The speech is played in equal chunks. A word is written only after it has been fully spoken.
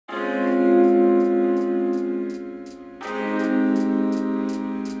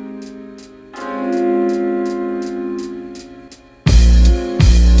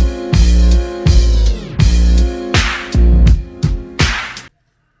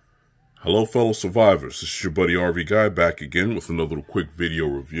Hello fellow survivors, this is your buddy RV Guy back again with another little quick video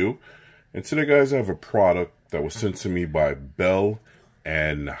review. And today guys I have a product that was sent to me by Bell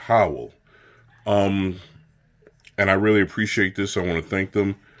and Howell. And I really appreciate this. I want to thank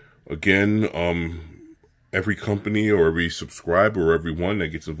them again. Every company or every subscriber or everyone that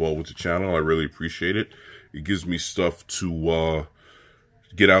gets involved with the channel, I really appreciate it. It gives me stuff to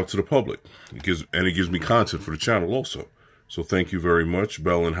get out to the public. It gives me content for the channel also. So thank you very much,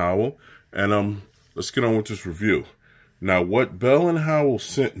 Bell and Howell. And let's get on with this review. Now, what Bell and Howell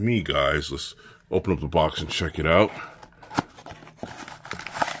sent me, guys, let's open up the box and check it out.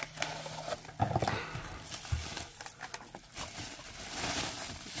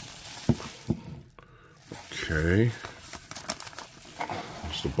 Okay.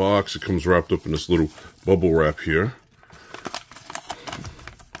 It's the box. It comes wrapped up in this little bubble wrap here.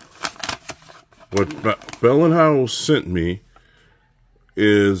 What Bell and Howell sent me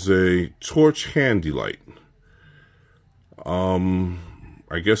is a torch handy light.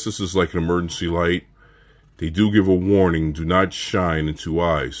 I guess this is like an emergency light. They do give a warning, do not shine into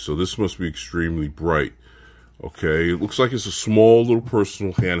eyes. So this must be extremely bright. Okay, it looks like it's a small little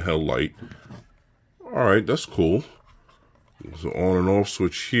personal handheld light. Alright, that's cool. There's an on and off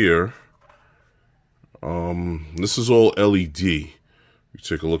switch here. This is all LED. You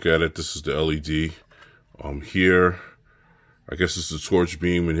take a look at it, this is the LED. Here, I guess this is a torch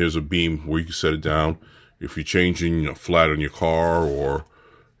beam, and here's a beam where you can set it down. If you're changing a flat on your car or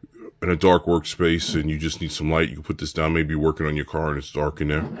in a dark workspace and you just need some light, you can put this down. Maybe you're working on your car and it's dark in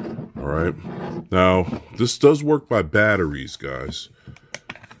there. All right. Now, this does work by batteries, guys.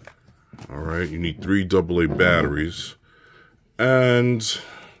 All right. You need 3 AA batteries. And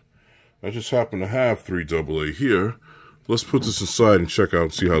I just happen to have 3 AA here. Let's put this aside and check out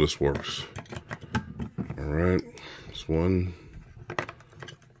and see how this works. All right. It's 1,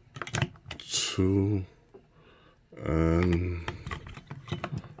 2, and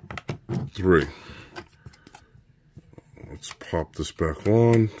 3. Let's pop this back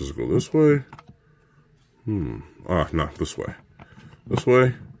on. Does it go this way? No, this way. This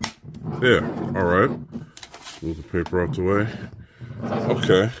way? Yeah, alright. Move the paper out the way.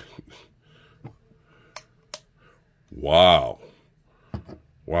 Okay. Wow.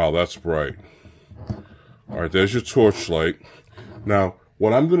 Wow, that's bright. Alright, there's your torch light. Now,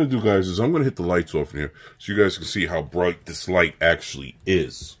 what I'm going to do, guys, is I'm going to hit the lights off in here so you guys can see how bright this light actually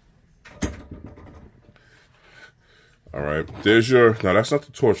is. Alright, there's your... Now, that's not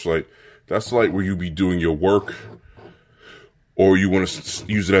the torch light. That's the light where you be doing your work. Or you want to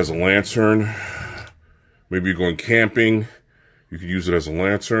use it as a lantern. Maybe you're going camping. You can use it as a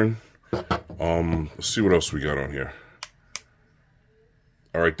lantern. Let's see what else we got on here.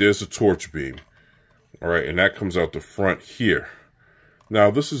 Alright, there's the torch beam. Alright, and that comes out the front here. Now,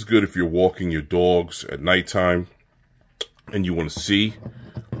 this is good if you're walking your dogs at nighttime and you want to see.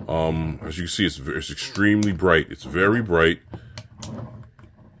 As you can see, it's extremely bright. It's very bright.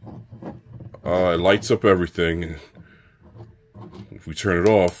 It lights up everything. If we turn it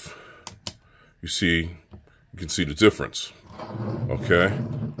off, you can see the difference. Okay?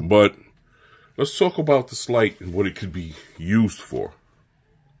 But let's talk about this light and what it could be used for.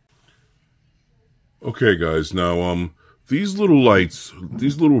 Okay, guys, now, these little lights,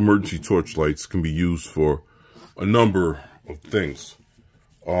 these little emergency torch lights can be used for a number of things.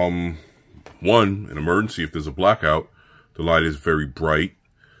 One, an emergency, if there's a blackout, the light is very bright.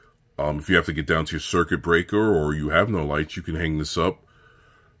 If you have to get down to your circuit breaker or you have no lights, you can hang this up,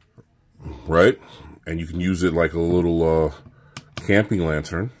 right? And you can use it like a little camping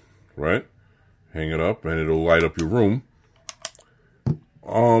lantern, right? Hang it up and it'll light up your room.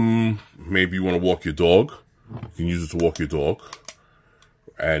 Maybe you want to walk your dog. You can use it to walk your dog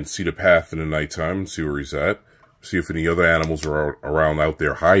and see the path in the nighttime and see where he's at. See if any other animals are around out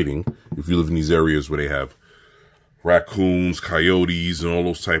there hiding. If you live in these areas where they have raccoons, coyotes, and all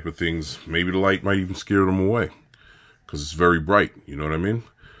those type of things, maybe the light might even scare them away because it's very bright. You know what I mean?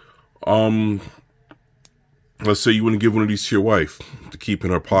 Let's say you want to give one of these to your wife to keep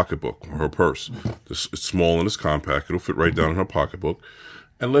in her pocketbook or her purse. It's small and it's compact. It'll fit right down in her pocketbook.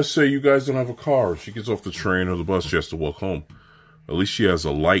 And let's say you guys don't have a car. She gets off the train or the bus, she has to walk home. At least she has a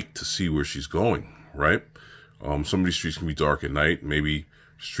light to see where she's going, right? Some of these streets can be dark at night. Maybe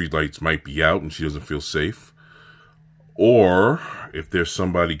street lights might be out and she doesn't feel safe. Or if there's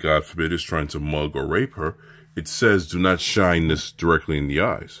somebody, God forbid, is trying to mug or rape her, it says do not shine this directly in the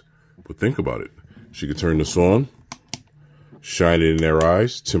eyes. But think about it. She could turn this on, shine it in their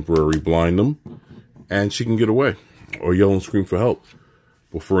eyes, temporarily blind them, and she can get away or yell and scream for help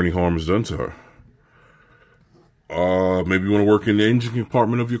before any harm is done to her. Maybe you want to work in the engine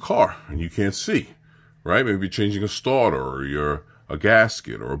compartment of your car and you can't see, right? Maybe you're changing a starter or you're a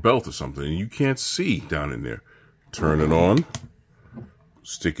gasket or a belt or something and you can't see down in there. Turn it on,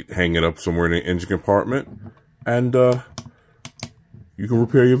 stick it, hang it up somewhere in the engine compartment, and you can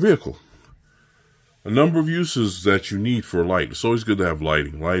repair your vehicle. A number of uses that you need for a light. It's always good to have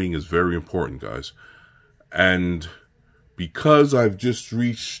lighting. Lighting is very important, guys. And because I've just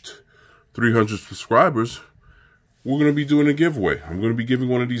reached 300 subscribers, we're going to be doing a giveaway. I'm going to be giving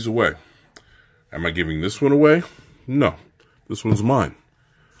one of these away. Am I giving this one away? No. This one's mine.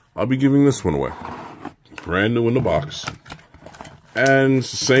 I'll be giving this one away. Brand new in the box. And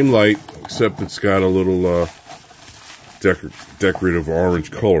it's the same light, except it's got a little decorative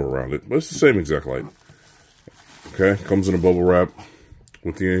orange color around it. But it's the same exact light. Okay, comes in a bubble wrap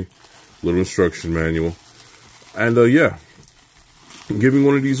with the little instruction manual. And yeah, I'm giving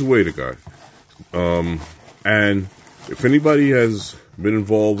one of these away to guy. And if anybody has been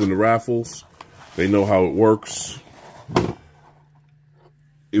involved in the raffles, they know how it works.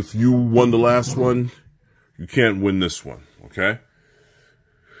 If you won the last one, you can't win this one, okay?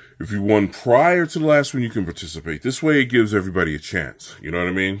 If you won prior to the last one, you can participate. This way, it gives everybody a chance. You know what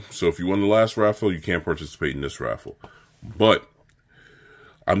I mean? So if you won the last raffle, you can't participate in this raffle. But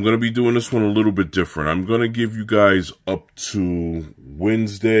I'm going to be doing this one a little bit different. I'm going to give you guys up to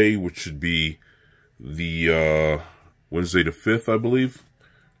Wednesday, which should be the Wednesday the 5th, I believe.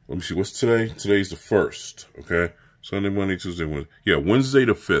 Let me see, what's today? Today's the 1st, okay? Sunday, Monday, Tuesday, Wednesday. Yeah, Wednesday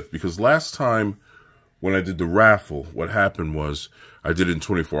the 5th, because last time when I did the raffle, what happened was I did it in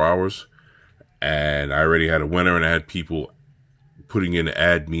 24 hours, and I already had a winner, and I had people putting in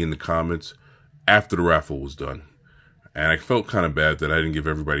add me in the comments after the raffle was done. And I felt kind of bad that I didn't give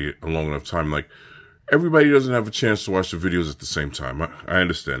everybody a long enough time. Like, everybody doesn't have a chance to watch the videos at the same time. I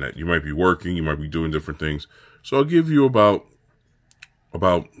understand that. You might be working, you might be doing different things. So I'll give you about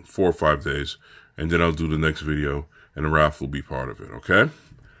 4 or 5 days, and then I'll do the next video, and the raffle will be part of it, okay?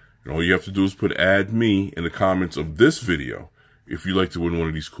 And all you have to do is put add me in the comments of this video if you'd like to win one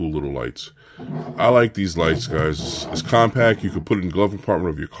of these cool little lights. I like these lights, guys. It's compact. You can put it in the glove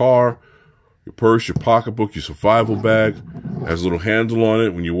compartment of your car, your purse, your pocketbook, your survival bag. It has a little handle on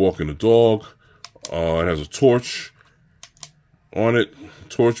it when you're walking the dog. It has a torch on it,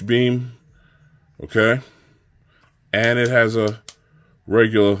 torch beam, okay? And it has a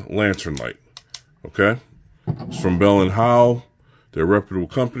regular lantern light, okay? It's from Bell & Howell. They're a reputable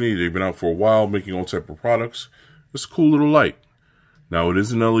company. They've been out for a while making all type of products. It's a cool little light. Now, it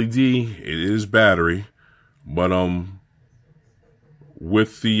is an LED. It is battery. But,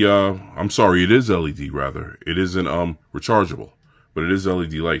 with the, I'm sorry, it is LED, rather. It isn't, rechargeable. But it is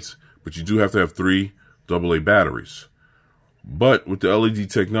LED lights. But you do have to have 3 AA batteries. But with the LED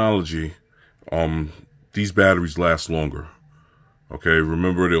technology, these batteries last longer. Okay,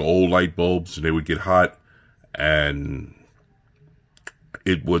 remember the old light bulbs? They would get hot, and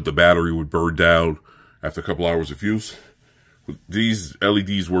the battery would burn down after a couple hours of use. These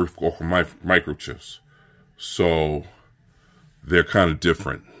LEDs work off of microchips, so they're kind of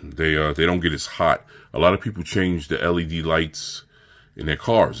different. They don't get as hot. A lot of people change the LED lights in their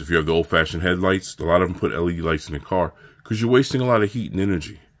cars. If you have the old-fashioned headlights, a lot of them put LED lights in their car because you're wasting a lot of heat and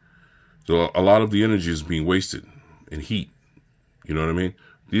energy. So a lot of the energy is being wasted in heat. You know what I mean?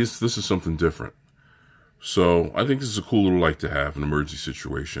 This is something different. So I think this is a cool little light to have in an emergency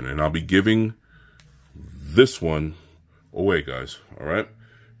situation. And I'll be giving this one away, guys. All right?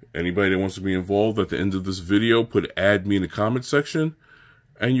 Anybody that wants to be involved at the end of this video, put add me in the comment section,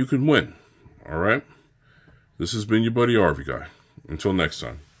 and you can win. All right? This has been your buddy RV Guy. Until next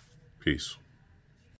time. Peace.